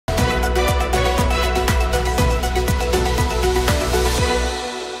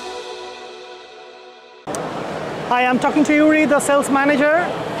Hi, I'm talking to Yuri, the sales manager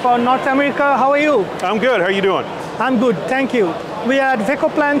for North America. How are you? I'm good. How are you doing? I'm good, thank you. We are at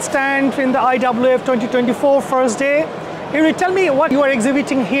Vecoplan stand in the IWF 2024 first day. Yuri, tell me what you are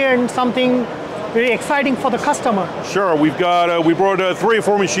exhibiting here and something very exciting for the customer. Sure. We brought 3 or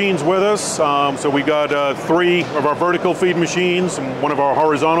 4 machines with us. So we got 3 of our vertical feed machines and 1 of our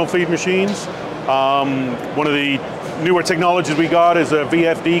horizontal feed machines. One of the newer technologies we got is a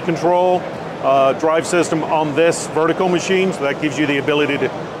VFD control drive system on this vertical machine. So that gives you the ability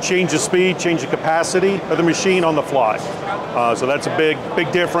to change the speed, change the capacity of the machine on the fly. So that's a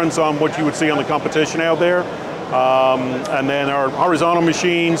big difference on what you would see on the competition out there. And then our horizontal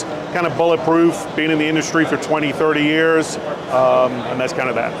machines, kind of bulletproof, being in the industry for 20, 30 years, and that's kind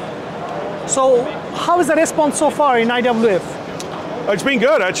of that. So how is the response so far in IWF? It's been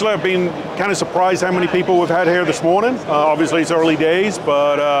good, actually. I've been kind of surprised how many people we've had here this morning. Obviously it's early days,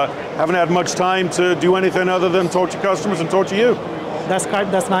 but haven't had much time to do anything other than talk to customers and talk to you.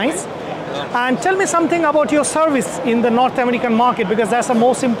 That's nice. And tell me something about your service in the North American market, because that's the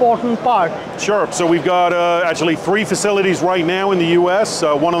most important part. Sure. So we've got actually 3 facilities right now in the US,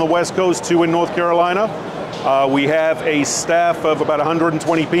 1 on the West Coast, 2 in North Carolina. We have a staff of about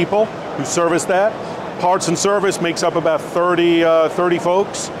 120 people who service that. Parts and service makes up about 30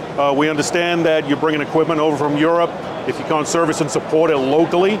 folks. We understand that you're bringing equipment over from Europe. If you can't service and support it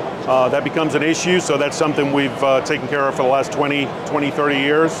locally, that becomes an issue. So that's something we've taken care of for the last 20, 30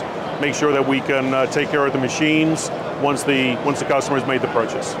 years. Make sure that we can take care of the machines once the customer's made the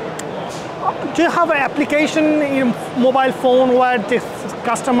purchase. Do you have an application in mobile phone where the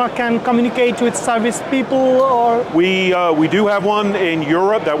customer can communicate with service people, or? We do have one in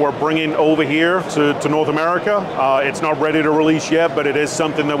Europe that we're bringing over here to North America. It's not ready to release yet, but it is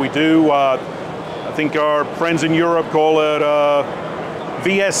something that we do. I think our friends in Europe call it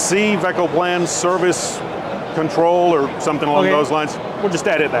VSC, Vecoplan Service Control, or something along those lines. We'll just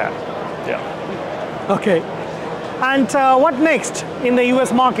edit that. Yeah. Okay. And what next in the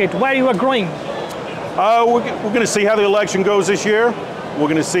US market, where you are growing? We're going to see how the election goes this year. We're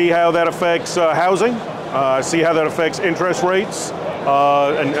going to see how that affects housing, see how that affects interest rates,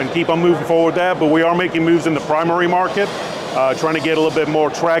 and keep on moving forward with that. But we are making moves in the primary market, trying to get a little bit more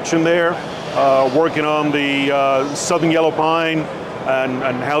traction there, working on the southern yellow pine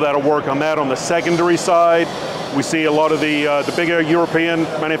and how that'll work on that. On the secondary side, we see a lot of the bigger European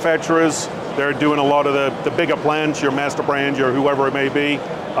manufacturers. They're doing a lot of the bigger plants, your master brand, your whoever it may be,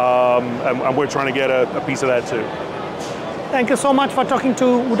 and we're trying to get a piece of that too. Thank you so much for talking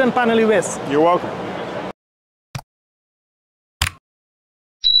to Wooden Panel US. You're welcome.